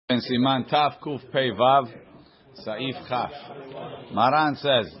In Siman Taf Kuf Pei Vav Saif Chaf. Maran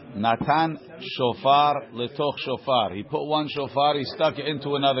says, Natan shofar letoch shofar. He put one shofar, he stuck it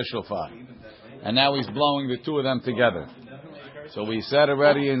into another shofar. And now he's blowing the two of them together. So we said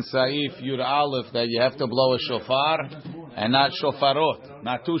already in Saif Yud Aleph that you have to blow a shofar and not shofarot,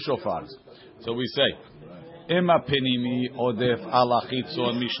 not two shofars. So we say, Ima pinimi odef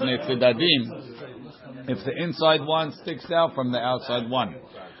alachitzon mishne tzedadim. If the inside one sticks out from the outside one,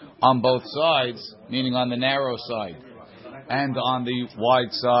 on both sides, meaning on the narrow side and on the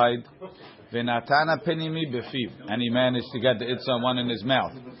wide side, v'natana pinimi befiv, and he managed to get the itzon one in his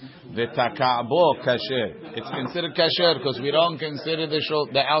mouth. V'taka'bo kasher. It's considered kasher because we don't consider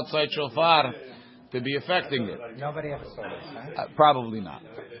the outside shofar to be affecting it. Nobody ever saw this, huh? Probably not.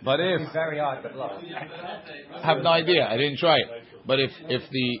 But if it's very hard to blow. I have no idea. I didn't try it. But if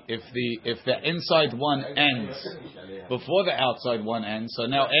the inside one ends before the outside one ends, so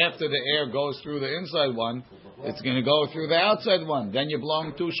now after the air goes through the inside one, it's going to go through the outside one. Then you're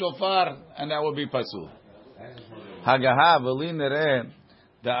blowing two shofar, and that would be pasul. Hagaha v'li nereh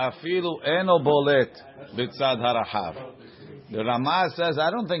da'afilu eno bolet b'tzad harahav. The Ramah says,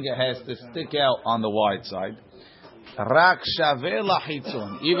 I don't think it has to stick out on the wide side. Rak shaveh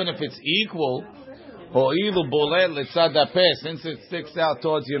lachitzon, even if it's equal. Ho'ilu bolet letzad hapeh, since it sticks out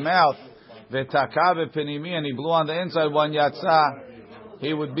towards your mouth. V'taka b'penimi, and he blew on the inside one yatsa.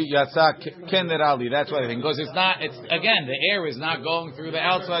 He would be yatsa kenerali. That's what I think, because it's not. It's again, the air is not going through the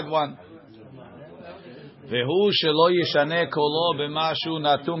outside one. Vehu shelo yishane kolo b'mashu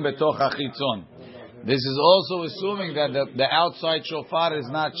natum betoch hachitzon. This is also assuming that the outside shofar is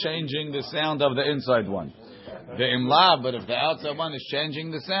not changing the sound of the inside one. The imla, but if the outside one is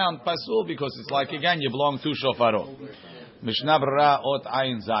changing the sound, pasul, because it's like again you belong to shofarot. Mishnah Berurah ot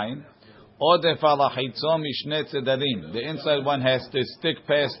ayin zayin. Odef ala chitzon mishne tzedadim. The inside one has to stick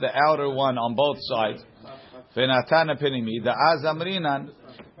past the outer one on both sides. V'natana penimi da'az amrinan.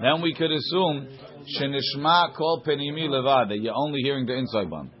 Then we could assume shenishma kol penimi levad, that you're only hearing the inside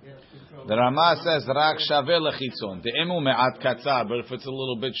one. The Ramah says rak shaveh lechitzon. The emu me'at katzar, but if it's a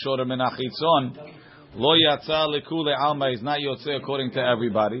little bit shorter min achitzon, lo yatsa lekule alma, is not yotze according to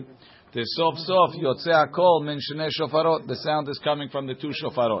everybody. The sof sof yotze akol min shnei shofarot. The sound is coming from the two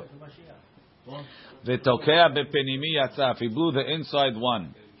shofarot. V'tokea bepenimi yatsa. If he blew the inside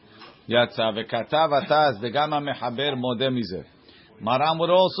one, yatsa. V'katav ataz degama mechaber modeh mizeh. Maram would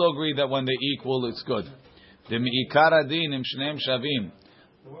also agree that when they equal, it's good. The mi'ikar adin im shneim shavim.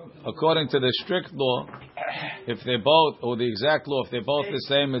 According to the strict law, if they both, or the exact law, if they're both the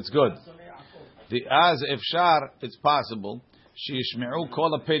same, it's good. The az ifshar, it's possible. Shishme'u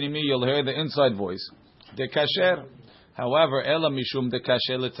kol penimi, you'll hear the inside voice. De kasher. However, ela mishum de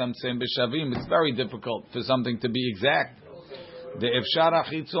kasher letzamtzem b'shavim. It's very difficult for something to be exact. The ifshar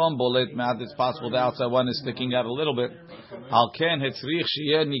achitzon bolet me'at. It's possible the outside one is sticking out a little bit. Al ken hetzrich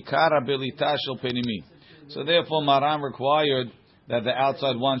sheyeh nikara belita shel penimi. So therefore, Maram required that the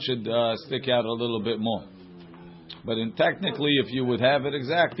outside one should stick out a little bit more. But technically, if you would have it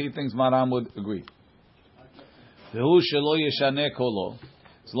exact, he thinks Maram would agree. As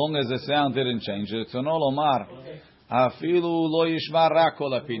long as the sound didn't change,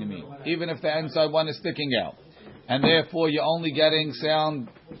 even if the inside one is sticking out, and therefore you're only getting sound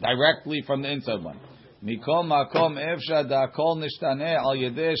directly from the inside one.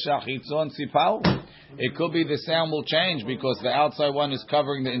 It could be the sound will change because the outside one is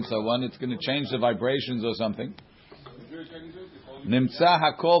covering the inside one. It's going to change the vibrations or something. Nimtza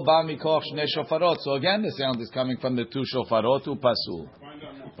hakol ba mikoch shnei shofarot. So again, the sound is coming from the two shofarot u pasul.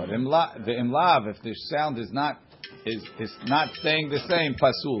 But the imlav, if the sound is not staying the same,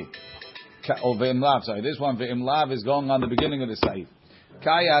 pasul. Or ve'imlav, sorry, this one ve'imlav is going on the beginning of the saif.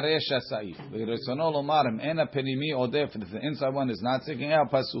 Kaya resha saif. Ve'retzono lomarim ena penimi odef. If the inside one is not sticking out,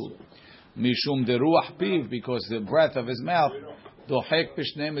 pasul. Mishum de ruach piv, because the breath of his mouth, dohek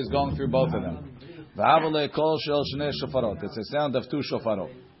pishneim, is going through both of them. V'avale kol shel shnei shofarot. It's a sound of two shofarot.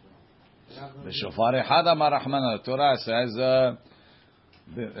 The shofar echad amar Rahman. The Torah says,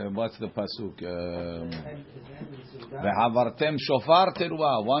 what's the pasuk? Ve'avartem shofar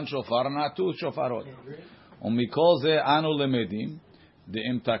teruah. One shofar, not two shofarot. Umikol ze anu lemedim. The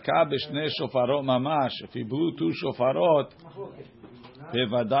imtaka b'shnei shofarot mamash. If he blew two shofarot,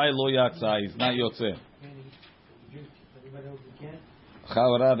 Bevadai lo yatsa, he's not yotze.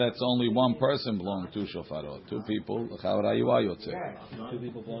 Chavra, that's only one person belong to shofarot. Two people, chavra, you are yotze. Two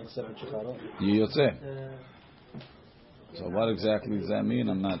people belong to separate shofarot. You yotze. So what exactly does that mean?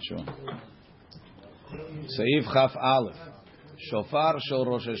 I'm not sure. Seif Chaf Aleph. Shofar shel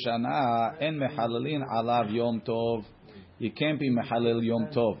Rosh Hashanah en mehalalin alav Yom Tov You can't be Mehalel Yom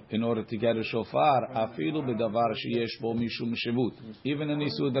Tov in order to get a shofar. Afilu b'davar sheyesh bo mishum shivut. Even in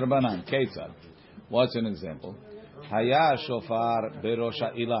Isur D'Rabbanan. Ketzad. What's an example? Haya shofar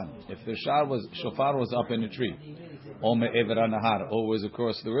berosha ilan. If the shofar was up in a tree, or me'ever nahar, or was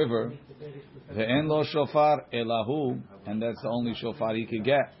across the river, ve'en lo shofar elahu, and that's the only shofar he could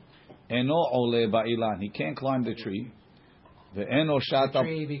get. Eno ole ba'ilan. He can't climb the tree. Ve'eno shata.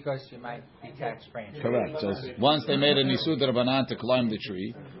 Tree because you might detach branches. Correct. So once they made an Isur D'Rabbanan to climb the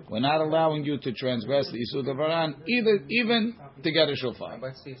tree, we're not allowing you to transgress the Isur D'Rabbanan even to get a shofar.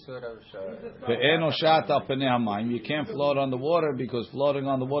 What's the sort of Ve'eno shata pnei hamayim. You can't float on the water because floating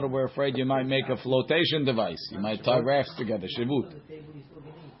on the water, we're afraid you might make a flotation device. You might tie rafts together. Shivut.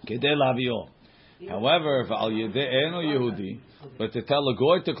 Kedei lavio. However, if al yedei eno Yehudi, but to tell a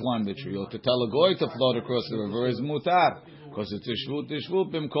goy to climb the tree or to tell a goy to float across the river is mutar. Because it's a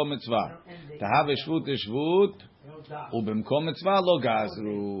shvut b'mkom mitzvah. To have a shvut ub'mkom mitzvah lo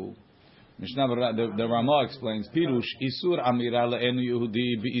gazru. Mishnah, the Ramah explains Pirush Isur Amira le'enu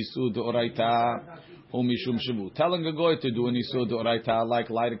Yehudi b'Isur D'Oraita u'mishum shvut. Telling a goy to do an Isur D'Oraita like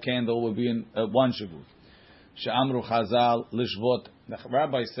light a candle would be in one shvut. She'amru Chazal lishvot. The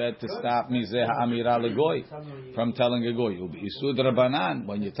rabbi said to stop mizeh ha'amira legoy from telling a goy Isur D'Rabbanan.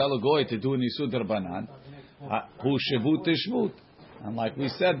 When you tell a goy to do an Isur D'Rabbanan, who shivut tishvut, and like we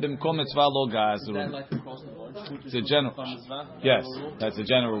said, b'mkom mitzvah lo gazru. Like across the board. It's a general. Yes, that's a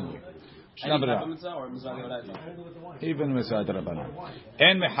general rule. Even mitzvah d'Rabbanan.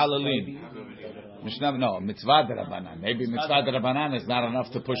 En mehalalin. Mishnah, no, mitzvah d'Rabbanan. Maybe mitzvah d'Rabbanan is not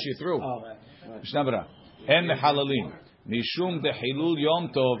enough to push you through. Mishnah b'ra. En mehalalin. Mishum dehilul yom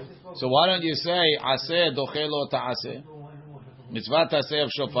tov. So why don't you say aseh doche lo ta'aseh? Mitzvah ta'aseh of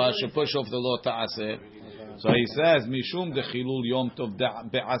shofar should push off the lo ta'aseh. So he says, Mishum dechilul yom tov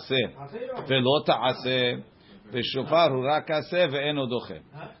be'aseh ve'lo ta'aseh ve'shofar hu rak aseh ve'eno doche.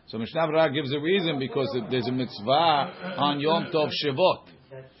 So Mishnah Berurah gives a reason because there's a mitzvah on yom tov shivot,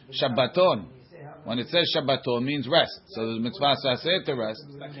 Shabbaton. When it says Shabbaton, it means rest. So there's a mitzvah aseh to rest.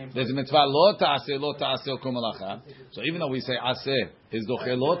 There's a mitzvah lo ta'aseh kum malacha. So even though we say aseh is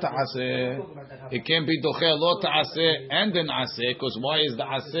doche lo ta'aseh, it can't be doche lo ta'aseh and an aseh, because why is the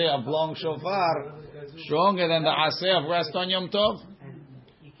aseh of blowing shofar stronger than the aseh of rest on Yom Tov?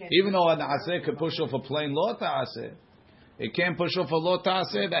 Even though an aseh could push off a plain lo ta'aseh, it can't push off a lo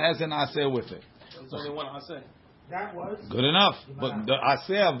ta'aseh that has an aseh with it. There's only one aseh. Good enough. But the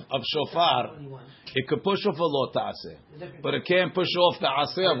aseh of shofar, it could push off a lo ta'aseh, but it can't push off the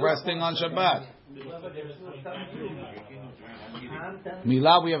aseh of resting on Shabbat.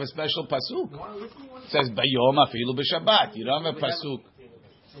 Milah, we have a special pasuk. It says bayom afilu b'Shabbat. You don't have a pasuk.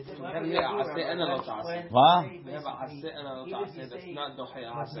 We have aseh and a lo ta'aseh. What? We have a aseh and a lo ta'aseh that's not doche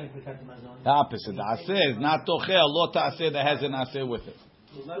aseh. The opposite. The aseh is not doche a lo ta'aseh that has an aseh with it.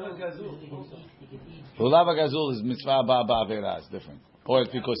 Lulav gazul is mitzvah ba'avera. It's different. Or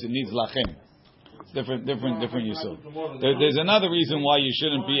it's because it needs lachem. It's different yisod. There's another reason why you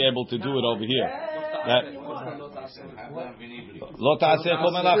shouldn't be able to do it over here. That lo ta'aseh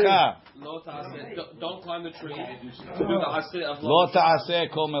kol melacha. Lo ta'aseh. Don't climb the tree. To do the aseh of Lo ta'aseh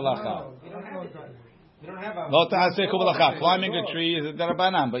kol melacha. Lo ta'aseh kol melacha. Climbing a tree is a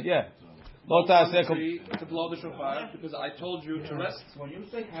derabanan, but yeah. Lo ta'aseh kol. To blow the shofar because I told you to rest.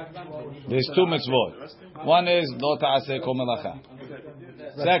 There's two mitzvot. One is lo ta'aseh kol melacha.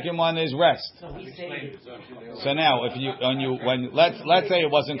 Second one is rest. So now, let's say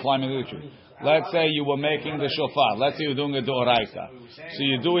it wasn't climbing the tree. Let's say you were making the shofar. Let's say you're doing a d'oraita. So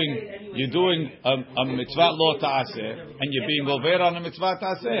you're doing a mitzvah lo ta'aseh, and you're being over on a mitzvah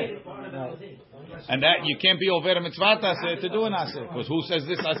ta'aseh. And that you can't be over a mitzvah ta'aseh to do an aseh, because who says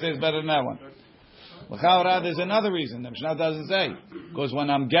this aseh is better than that one? There's another reason. The Mishnah doesn't say, because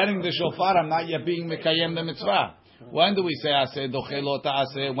when I'm getting the shofar, I'm not yet being mekayem the mitzvah. When do we say aseh doche lo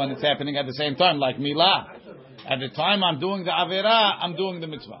ta'aseh? When it's happening at the same time, like milah. At the time I'm doing the avera, I'm doing the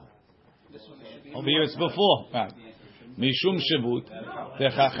mitzvah. Over here it's before. Right. Mishum shivut. The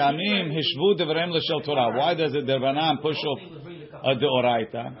chachamim hishvu devarim l'shel Torah. Why does the D'Rabbanan push off a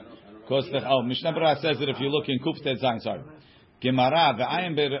deoraita? Because Mishnah Berurah says that if you look in Kuftet Zayin, sorry. Gemara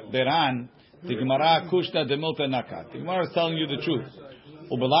ve'ayim beran. The Gemara kushta demilta nakat. The Gemara is telling you the truth.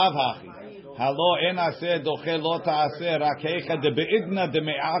 Ubelav hachi. Halo en aseh doche lo ta'aseh rak heicha de beidna de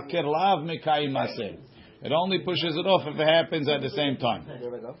me'aker lav mekayim aseh. It only pushes it off if it happens at the same time.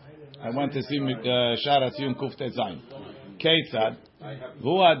 I went to see Shara Tziyun Kuftet Zayin. Keitzad.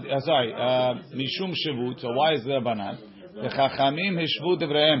 Mishum Shivut. So why is there Banan? The Chachamim Hishvu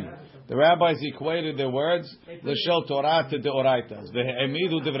Devrehem. The rabbis equated their words L'shel Torah to Deoraitas.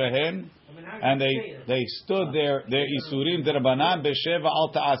 Ve'emidu Devrehem and they stood their isurim derabanan b'sheva al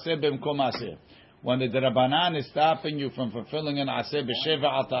ta'aseh b'mkom aseh. When the derabanan is stopping you from fulfilling an aseh b'sheva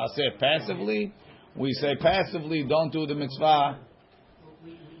al ta'aseh passively, we say passively don't do the mitzvah,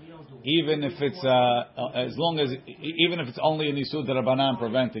 even if it's even if it's only an isur derabanan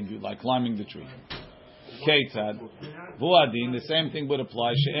preventing you, like climbing the tree. Keitzad vuadin, the same thing would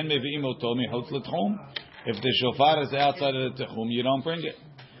apply. She'en mevi'im oto mihutz l'tchum. If the shofar is outside of the tchum, you don't bring it.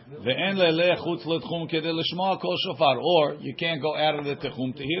 Ve'en le'lech chutz l'tchum kedei l'shma kol shofar, or you can't go out of the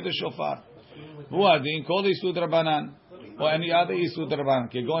tchum to hear the shofar. Vuadin kol isur derabanan, or any other isur derabanan.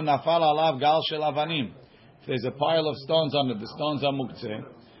 Kegon nafal alav gal shel avanim. If there's a pile of stones on it, the stones are muktzeh.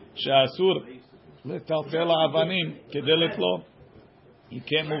 She'asur letaltel avanim kedei litlo. You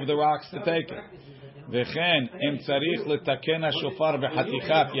can't move the rocks to take it. V'chen im tzarich letaken hashofar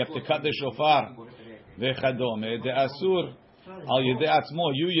v'chatichat. You have to cut the shofar. V'chadome de'asur al yedei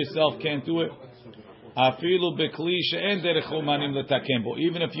atzmo. You yourself can't do it. Afilu bekli she'en derech umanim letaken bo.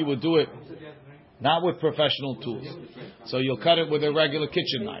 Even if you would do it, not with professional tools. So you'll cut it with a regular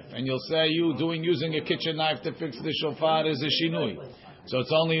kitchen knife, and you'll say using a kitchen knife to fix the shofar is a shinui. So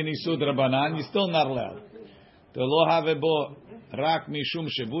it's only an isur d'rabanan. You're still not allowed. The lo have bo. Rak mishum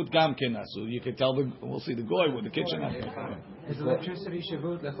shavut gam ken asur. You can tell we'll see the goy with the kitchen knife. Is electricity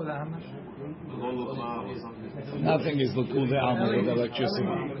shavut lechol ha'amah? Nothing is l'kul ve'alma with electricity.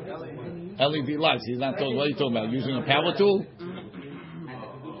 LED lights. He's not told. What are you talking about? Using a power tool?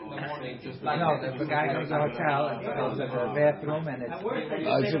 No, the guy goes to a hotel and goes to the bathroom and it's...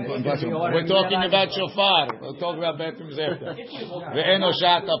 We're talking about shofar. We'll talk about bathrooms after. Ve'eno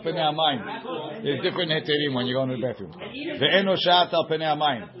shat al penei hamayim. There's different heterim when you go into the bathroom. Ve'eno shat al penei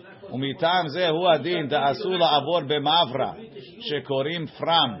hamayim. Umitam zeh hu adin da'asu la'avor b'mavra shekorim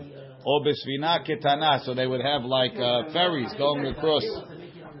fram or b'svina ketana. So they would have like ferries going across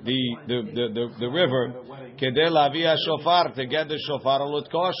the river. Kedei lavi shofar, to get the shofar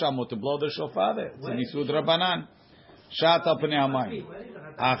l'tkoa shamu, to blow the shofar there. It's an isur d'rabanan. Shat al penei hamayim.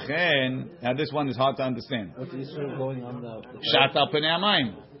 Achen. Now this one is hard to understand. What's the issue going on the Shat al penei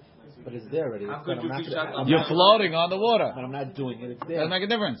hamayim. But it's there already. You're floating on the water. But I'm not doing it. It's there. Doesn't make a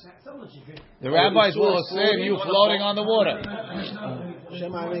difference. The rabbis will say you floating on the water.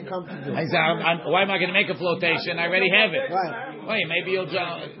 Shema may come to do. Why am I going to make a flotation? I already have it. Right. Wait, maybe you'll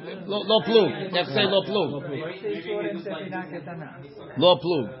lo plug. You have to say lo plug. Lo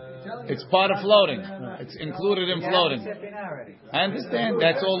plug. It's part of floating. It's included in floating. I understand.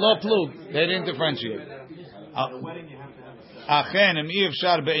 That's all lo plug. They didn't differentiate.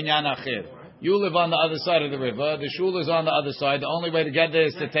 You live on the other side of the river. The shul is on the other side. The only way to get there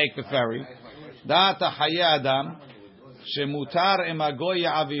is to take the ferry. If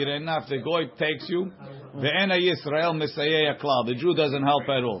the goy takes you, the Jew doesn't help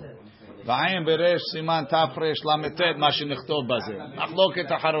at all. Could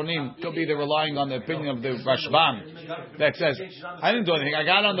be they're relying on the opinion of the Rashbam that says, I didn't do anything. I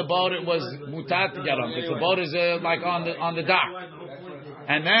got on the boat. It was mutar to get on. If the boat is like on the dock,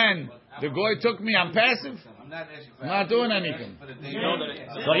 and then the goy took me, I'm passive. I'm not doing anything.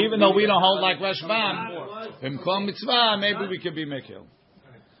 So even though we don't hold like Rashbam, B'mkom mitzvah, maybe we could be mekil.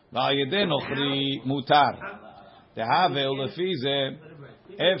 V'ayedei nochri mutar. Tehavel lefize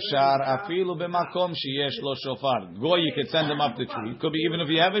efshar afilu b'makom sheyesh lo shofar. Goy, you could send him up the tree. Could be even if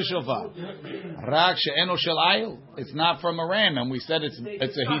you have a shofar. Rak she'eno shel ayil. It's not from a ram, and we said it's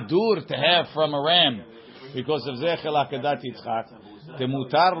a hidur to have from a ram because of zechel akedat Yitzchak.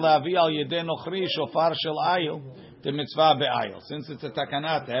 Temutar lavi al yedei nochri shofar shel ayil. The mitzvah be'ayil. Since it's a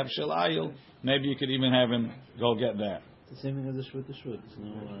takanat to have shel ayil, maybe you could even have him go get that. It's the same thing as a shvut to shvut.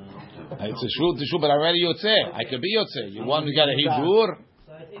 It's a shvut to shvut, but already yotzeh. I could be yotzeh. You want to get a hidur?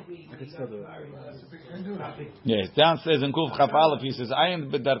 I could still do it. Yes. Downstairs in Kuf Chaf Aleph, he says, "Ayin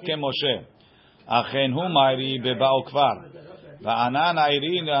b'darkei Moshe, achen hu ma'iri beba'u kvar, va'anan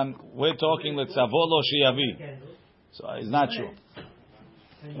a'irin." And we're talking letzavo lo shiyavi. So it's not true.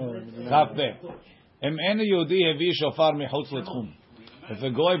 Chaf Beh. Em enu Yehudi hevi shofar michutz l'tchum. If a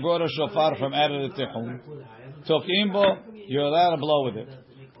goy brought a shofar from out of the tchum, tokim bo, you're allowed to blow with it.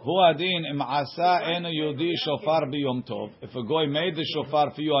 Hu adin im asa enu Yehudi shofar b'yom tov. If a goy made the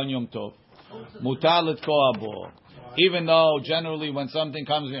shofar for you on Yom Tov, mutar l'tkoa bo. Even though generally when something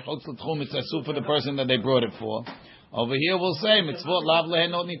comes michutz l'tchum, it's asur for the person that they brought it for. Over here we'll say mitzvot lav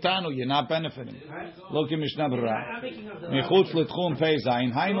lehenot nitanu. You're not benefiting. Look in Mishnah Berurah. Michutz l'tchum pei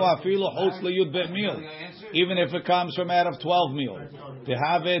zayin. Hainu afilu chutz leyud bet meal. Even if it comes from out of 12 meal. To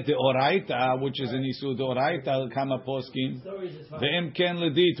have it the oraita, which is an isur the oraita kama poskim. Ve'im ken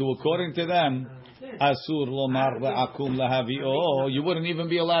leditu. According to them, asur lomar le'akum lahavio. You wouldn't even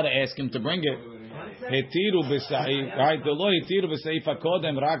be allowed to ask him to bring it. Hetiru b'sa'if, right? The law hetiru b'sa'if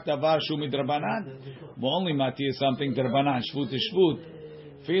hakodem rak davar shu midrabanan. Well, only mati is something drabanan. Shvut is shvut.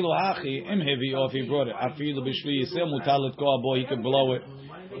 Filu hachi im hevio if he brought it. Afilu b'shvi yisel mutar letkoa bo, he could blow it.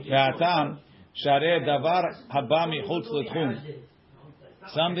 Ve'atam shareh davar haba michutz letchum.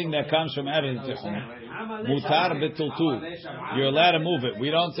 Something that comes from out of the tchum. Mutar b'tiltu. You're allowed to move it.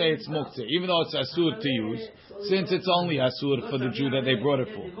 We don't say it's muktzeh, even though it's asur to use. Since it's only asur for the Jew that they brought it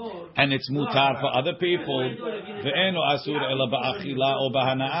for, and it's mutar for other people, ve'eno asur ela ba'achila o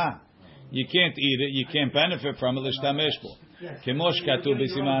b'hana'ah. You can't eat it, you can't benefit from it. L'shtamesh bo. Kemosh katuv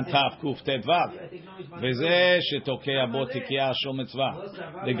b'siman taf kuf tetvav. V'zeh shetokea bo tikiyah shel mitzvah.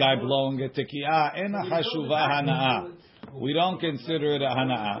 The guy blowing a tikiyah ena chashuva hana'ah. We don't consider it a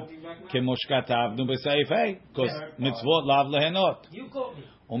hana'ah. Kemosh katav nu b'seif hey, because mitzvot lav lehenot.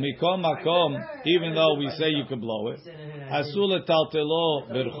 Umikom makom, even though we say you can blow it, asul letaltelo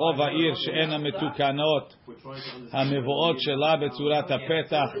berchov ha'ir she'ena metukanot hamevuot shela betzurat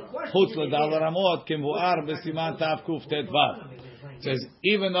hapetach chutz ledal ramot kemvuar besiman tav kuf tetvav. It says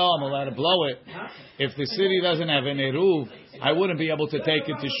even though I'm allowed to blow it, if the city doesn't have an eruv, I wouldn't be able to take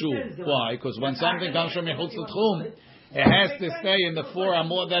it to shul. Why? Because when something comes from mechutz l'tchum, it has to stay in the 4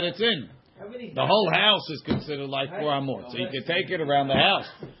 amot that it's in. The whole house is considered like 4 amot, so you can take it around the house,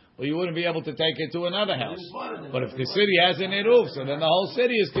 but you wouldn't be able to take it to another house. But if the city has an eruv, so then the whole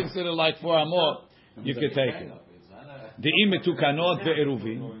city is considered like 4 amot, you can take it.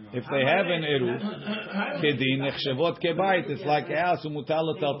 If they have an eruv, kedin nechshavot kebayit, it's like a house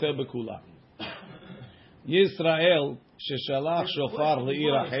umutal letaltel bekula. Yisrael sheshalach shofar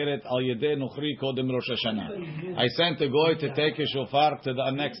le'ir acheret al yedei nochri kodem Rosh Hashanah. I sent a goy to take a shofar to the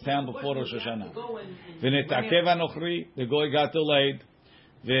next town before Rosh Hashanah. V'netakev anochri, the goy got delayed.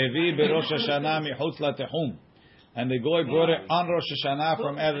 Ve'evi beRosh Hashanah michutz latechum, and the goy brought it on Rosh Hashanah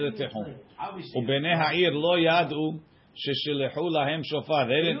from out of the techum. Ubenei ha'ir lo yadu sheshelechu lahem shofar.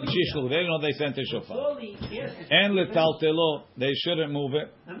 They didn't know they sent a shofar. En letaltelo, they shouldn't move it.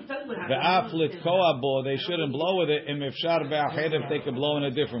 Ve'af litkoa bo, they shouldn't blow with it. Im efshar be'ached, if they could blow in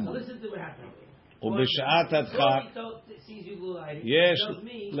a different one. Ub'sha'at adcha yesh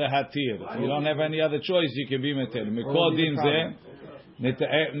lehatir. If you don't have any other choice, you can be meter. Mikol din zeh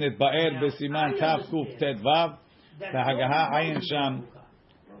nitba'er besiman tav kuf tetvav tahagaha ayin sham.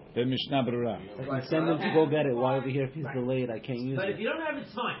 The Mishnah Berurah. Send him to go get it. Why over here if he's delayed? I can't use it. But if you don't have it,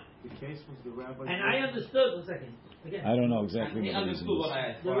 it's fine. And I understood. 1 second. Again. I don't know exactly what the reason is.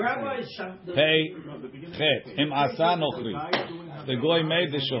 The rabbi is Hey, chet im asa nochri. The goy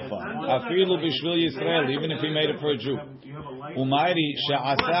made the shofar. Afilu b'shvil Yisrael, even if he made it for a Jew. Umayri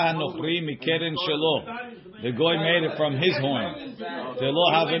she'asa nochri mikeren shelo. The goy made it from his horn.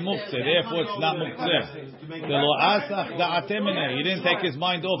 Telo have muktzeh, therefore it's not muktzeh. Telo asach da'atemene. He didn't take his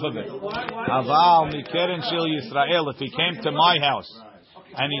mind off of it. Aval mikeren shel Yisrael. If he came to my house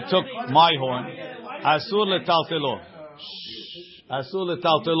and he took my horn, asur letaltelo. Asur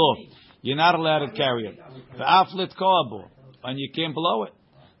letaltelo. You're not allowed to carry it. Ve'af litkoabo, and you can't blow it.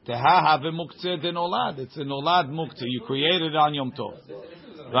 Teha have muktzeh de nolad. It's a nolad muktzeh. You created it on Yom Tov.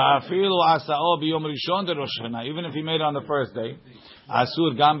 Even if he made it on the first day,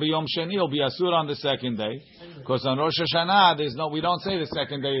 asur gam b'yom sheni, will be asur on the second day, because on Rosh Hashanah we don't say the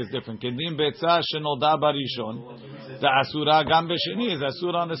second day is different. Kedim betzah shenolda barishon, the asura gam b'sheni is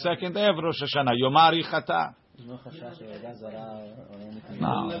asur on the second day of Rosh Hashanah. Yomari chata.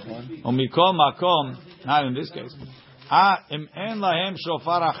 No, umikom makom, not in this case. Im en lahem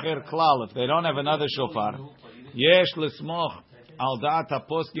shofar acher klal. If they don't have another shofar, yesh l'smoch. Al da'at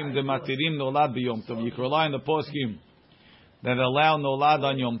poskim de matirim nolad b'yom tov. You can rely on the poskim that allow nolad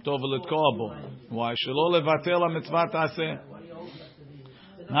on Yom Tov l'tkoabo. Why? Shelo levatel ha-mitzvah taseh.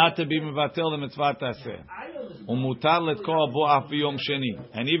 Not to be mevatel ha-mitzvah taseh. Umutar l'tkoabo af b'yom sheni.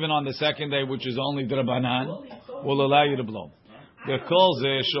 And even on the second day, which is only drabanan, will allow you to blow. V'kol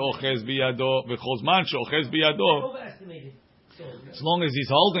zeh she'ochez biyado, v'chol zman she'ochez biyado. As long as he's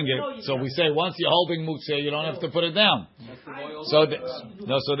holding it, so we say once you're holding mutzeh, you don't have to put it down. So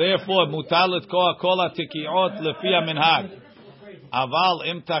therefore, mutalet koa kola tikiot lefia minhag. Aval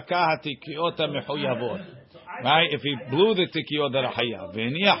im takah tikiot mechuyavot. Right? If he blew the tikiot that are hayav,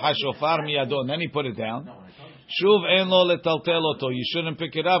 v'niach hashofar miyado, then he put it down. Shuv en lo letaltel oto. You shouldn't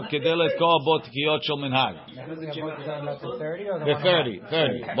pick it up. Kedelet koa bo tikiot shel minhag. The 30.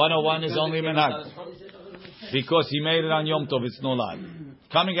 101 is only minhag. Because he made it on Yom Tov, it's no lie.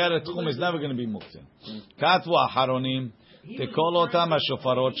 Coming out of Tchum is never going to be muktzeh. Katvu aharonim Tekol otam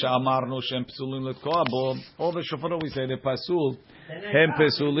hashofarot she'amarnu shem pesulim letkoa bo. All the shofarot we say the pasul, hem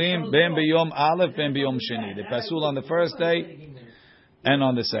pesulim ben biyom aleph ben biyom sheni. The pasul on the first day and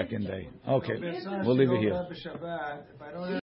on the second day. Okay, we'll leave it here.